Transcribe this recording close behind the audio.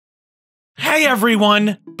Hey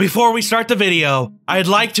everyone! Before we start the video, I'd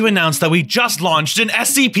like to announce that we just launched an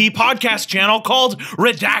SCP podcast channel called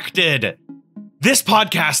REDACTED. This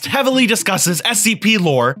podcast heavily discusses SCP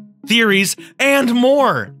lore, theories, and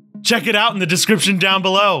more. Check it out in the description down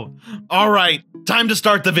below. Alright, time to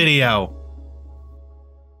start the video.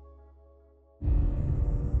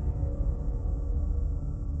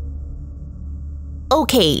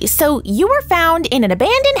 Okay, so you were found in an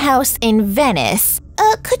abandoned house in Venice.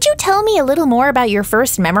 Could you tell me a little more about your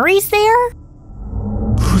first memories there?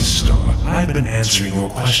 Crystal, I've been answering your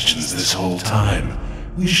questions this whole time.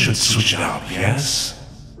 We should switch it up, yes?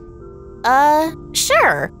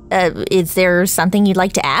 Sure. Is there something you'd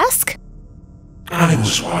like to ask? I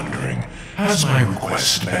was wondering, has my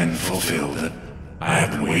request been fulfilled? I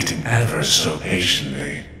have been waiting ever so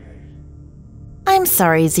patiently. I'm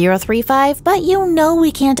sorry, 035, but you know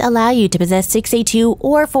we can't allow you to possess 682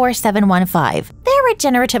 or 4715. Their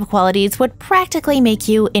regenerative qualities would practically make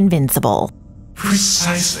you invincible.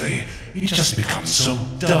 Precisely. It just becomes so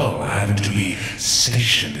dull having to be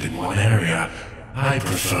stationed in one area. I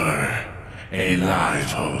prefer a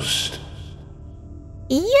live host.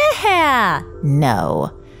 Yeah!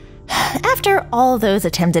 No. After all those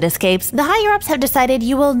attempted escapes, the higher-ups have decided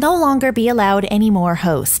you will no longer be allowed any more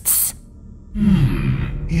hosts.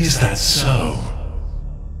 Is that so?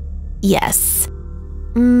 Yes.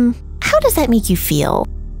 How does that make you feel?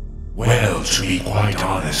 Well, to be quite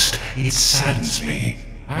honest, it saddens me.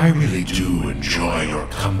 I really do enjoy your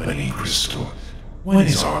company, Crystal. When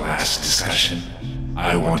is our last discussion?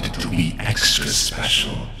 I want it to be extra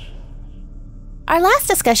special. Our last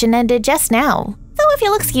discussion ended just now, so if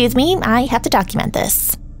you'll excuse me, I have to document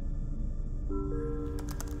this.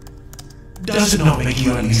 Does it not make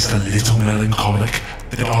you at least a little melancholic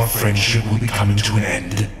that our friendship will be coming to an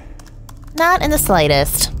end? Not in the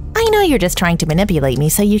slightest. I know you're just trying to manipulate me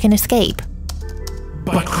so you can escape.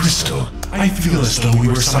 But Crystal, I feel as though we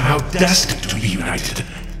were somehow destined to be united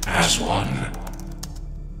as one.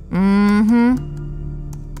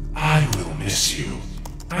 I will miss you.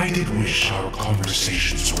 I did wish our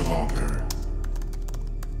conversations were longer.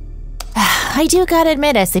 I do gotta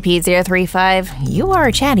admit, SCP-035, you are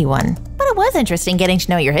a chatty one. But it was interesting getting to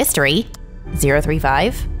know your history.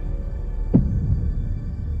 035?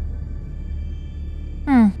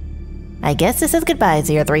 I guess this is goodbye,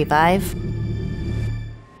 035.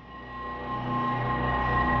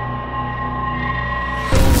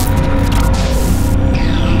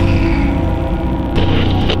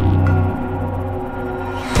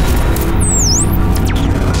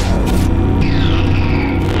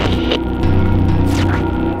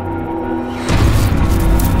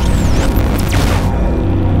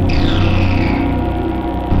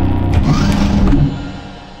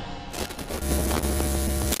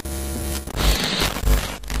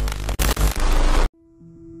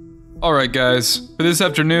 Alright guys, for this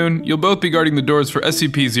afternoon, you'll both be guarding the doors for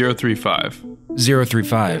SCP-035.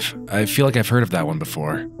 035. I feel like I've heard of that one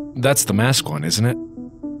before. That's the mask one, isn't it?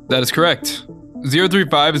 That is correct.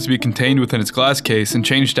 035 is to be contained within its glass case and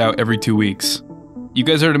changed out every 2 weeks. You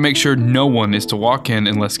guys are to make sure no one is to walk in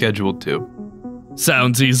unless scheduled to.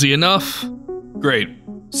 Sounds easy enough. Great.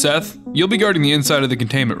 Seth, you'll be guarding the inside of the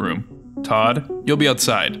containment room. Todd, you'll be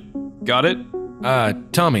outside. Got it?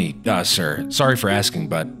 Tommy, sir, sorry for asking,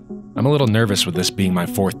 but I'm a little nervous with this being my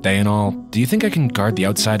 4th day and all. Do you think I can guard the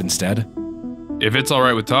outside instead? If it's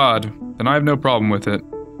alright with Todd, then I have no problem with it.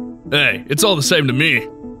 Hey, it's all the same to me.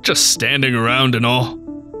 Just standing around and all.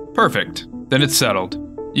 Perfect. Then it's settled.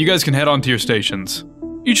 You guys can head on to your stations.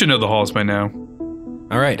 You should know the halls by now.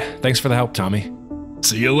 Alright, thanks for the help, Tommy.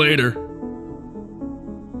 See you later.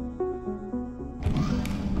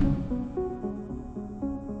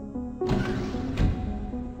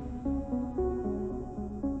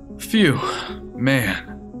 Phew,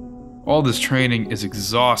 man. All this training is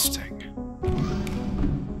exhausting.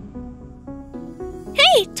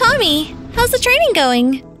 Hey, Tommy! How's the training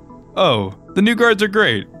going? Oh, the new guards are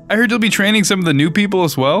great. I heard you'll be training some of the new people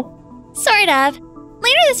as well? Sort of.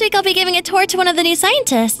 Later this week I'll be giving a tour to one of the new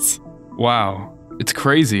scientists. Wow, it's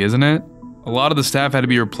crazy, isn't it? A lot of the staff had to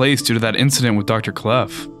be replaced due to that incident with Dr.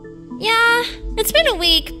 Clef. Yeah, it's been a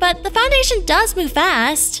week, but the Foundation does move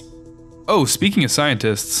fast. Oh, speaking of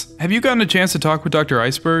scientists, have you gotten a chance to talk with Dr.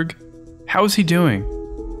 Iceberg? How is he doing?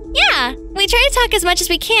 Yeah, we try to talk as much as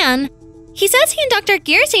we can. He says he and Dr.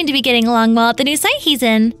 Gear seem to be getting along well at the new site he's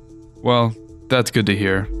in. Well, that's good to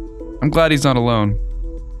hear. I'm glad he's not alone.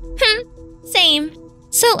 Same.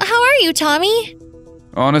 So, how are you, Tommy?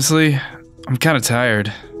 Honestly, I'm kinda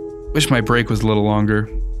tired. Wish my break was a little longer.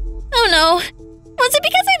 Oh no. Was it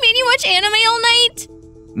because I made you watch anime all night?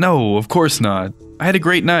 No, of course not. I had a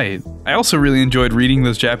great night. I also really enjoyed reading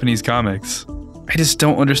those Japanese comics. I just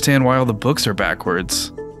don't understand why all the books are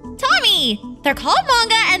backwards. Tommy! They're called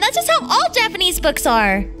manga, and that's just how all Japanese books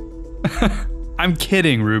are. I'm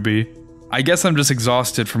kidding, Ruby. I guess I'm just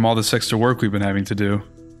exhausted from all this extra work we've been having to do.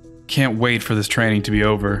 Can't wait for this training to be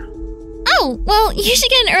over. Oh, well, you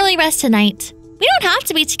should get an early rest tonight. We don't have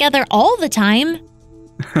to be together all the time.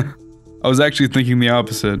 I was actually thinking the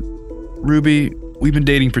opposite. Ruby, we've been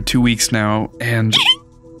dating for 2 weeks now, and...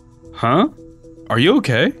 Huh? Are you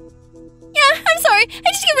okay? Yeah, I'm sorry. I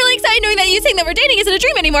just get really excited knowing that you saying that we're dating isn't a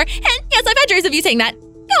dream anymore. And yes, I've had dreams of you saying that.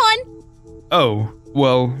 Go on. Oh,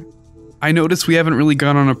 well, I noticed we haven't really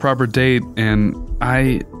gone on a proper date, and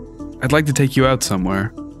I'd like to take you out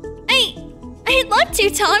somewhere. I'd love to,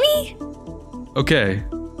 Tommy. Okay,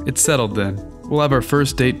 it's settled then. We'll have our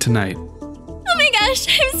first date tonight. Oh my gosh,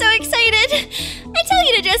 I'm so excited. I tell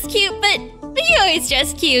you to dress cute, but you always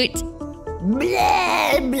dress cute.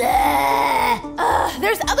 Blah, blah.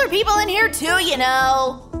 There's other people in here too, you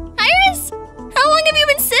know. Iris, how long have you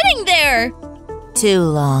been sitting there? Too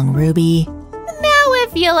long, Ruby. Now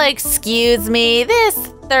if you'll excuse me, this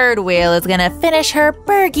third wheel is gonna finish her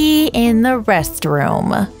burgie in the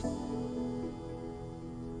restroom.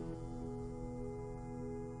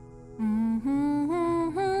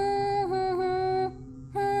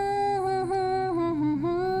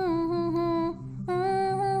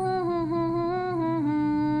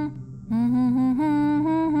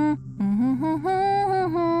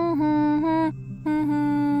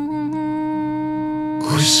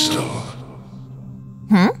 Crystal.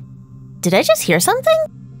 Did I just hear something?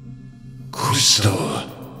 Crystal,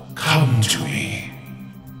 come to me.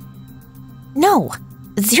 No,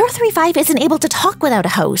 035 isn't able to talk without a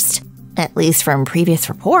host. At least from previous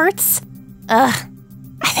reports. I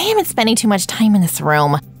think I've been spending too much time in this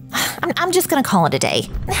room. I'm just gonna call it a day.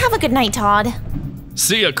 Have a good night, Todd.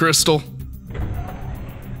 See ya, Crystal.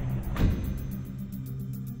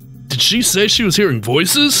 Did she say she was hearing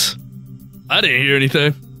voices? I didn't hear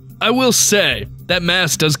anything. I will say, that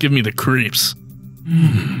mask does give me the creeps.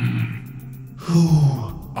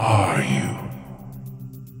 Who are you?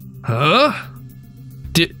 Huh?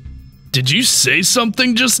 Did you say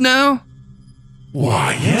something just now?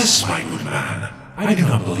 Why, yes, my good man. I do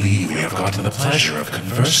not believe we have gotten the pleasure of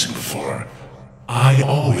conversing before. I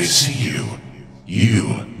always see you.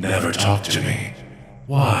 You never talk to me.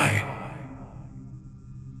 Why?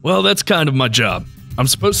 Well, that's kind of my job. I'm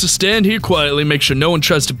supposed to stand here quietly, make sure no one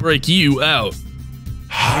tries to break you out.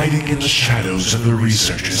 Hiding in the shadows of the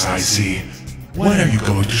researchers, I see. When are you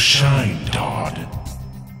going to shine, Todd?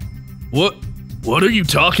 What are you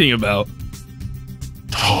talking about?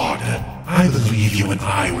 Todd, I believe you and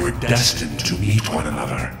I were destined to meet one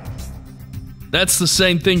another. That's the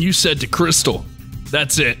same thing you said to Crystal.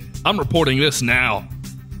 That's it. I'm reporting this now.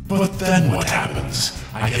 But then what happens?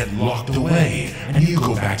 I get locked away, and you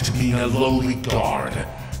go back to being a lowly guard.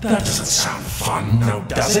 That doesn't sound fun, now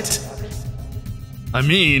does it? I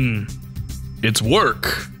mean, it's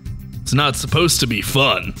work. It's not supposed to be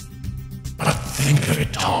fun. But think of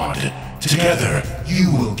it, Todd. Together,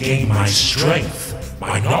 you will gain my strength,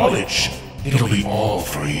 my knowledge. It'll be all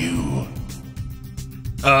for you.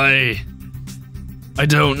 I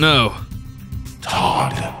don't know.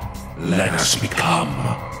 Todd, let us become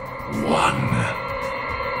one.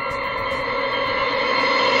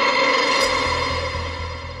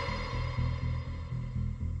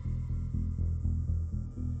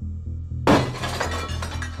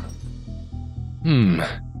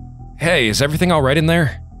 Hey, is everything all right in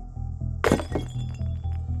there?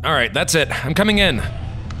 All right, that's it. I'm coming in.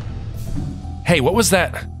 Hey, what was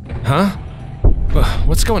that? Huh?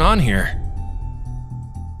 What's going on here?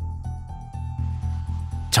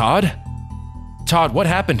 Todd? Todd, what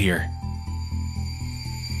happened here?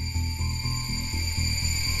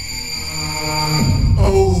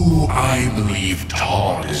 Oh, I believe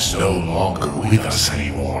Todd is no longer with us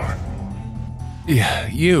anymore. Yeah,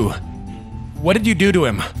 you. What did you do to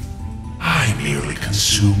him? I merely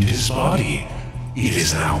consumed his body. It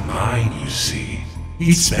is now mine, you see.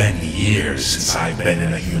 It's been years since I've been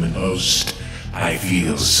in a human host. I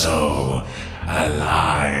feel so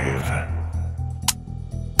alive.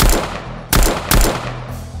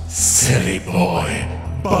 Silly boy,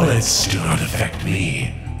 bullets do not affect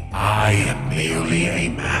me. I am merely a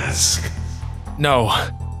mask. No.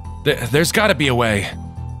 There's gotta be a way.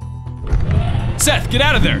 Seth, get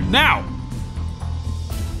out of there, now!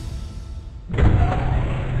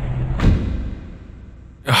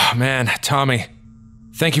 Oh, man, Tommy.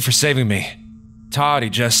 Thank you for saving me. Todd,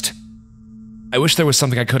 I wish there was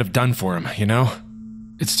something I could have done for him, you know?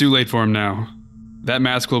 It's too late for him now. That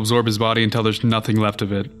mask will absorb his body until there's nothing left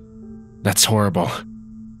of it. That's horrible.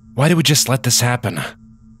 Why did we just let this happen?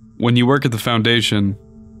 When you work at the Foundation,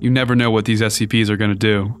 you never know what these SCPs are going to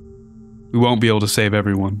do. We won't be able to save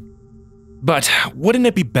everyone. But wouldn't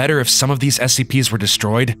it be better if some of these SCPs were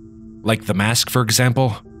destroyed? Like the mask, for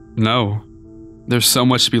example? No. There's so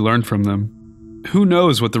much to be learned from them. Who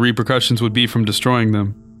knows what the repercussions would be from destroying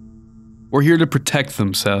them? We're here to protect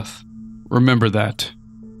them, Seth. Remember that.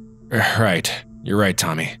 Right. You're right,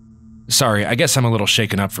 Tommy. Sorry, I guess I'm a little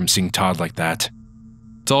shaken up from seeing Todd like that.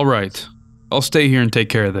 It's alright. I'll stay here and take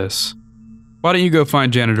care of this. Why don't you go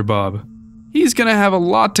find Janitor Bob? He's gonna have a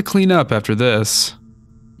lot to clean up after this.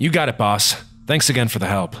 You got it, boss. Thanks again for the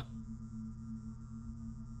help.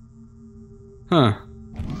 Huh.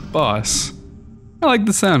 Boss. I like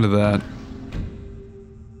the sound of that.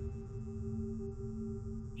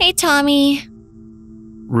 Hey, Tommy.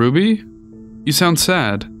 Ruby? You sound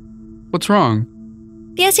sad. What's wrong?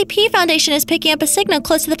 The SCP Foundation is picking up a signal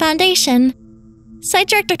close to the Foundation. Site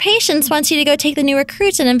Director Patience wants you to go take the new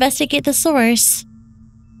recruits and investigate the source.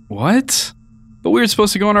 What? But we were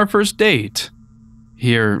supposed to go on our first date.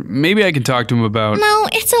 Here, maybe I can talk to him about— No,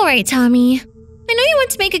 it's alright, Tommy. I know you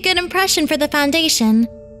want to make a good impression for the Foundation.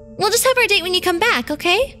 We'll just have our date when you come back,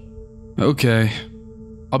 okay? Okay.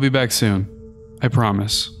 I'll be back soon. I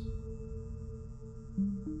promise.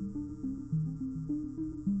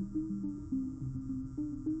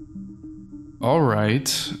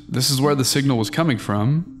 Alright, this is where the signal was coming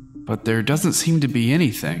from, but there doesn't seem to be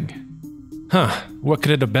anything. Huh, what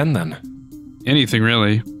could it have been then? Anything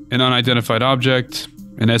really. An unidentified object,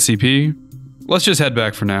 an SCP. Let's just head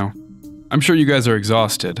back for now. I'm sure you guys are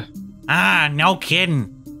exhausted. Ah, no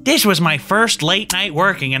kidding. This was my first late night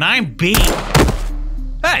working and I'm beat.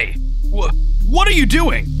 Hey! What are you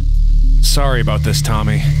doing? Sorry about this,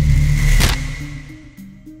 Tommy.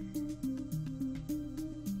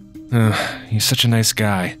 He's such a nice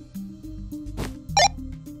guy.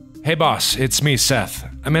 Hey boss, it's me, Seth.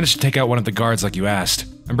 I managed to take out one of the guards like you asked.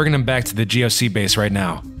 I'm bringing him back to the GOC base right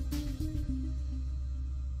now.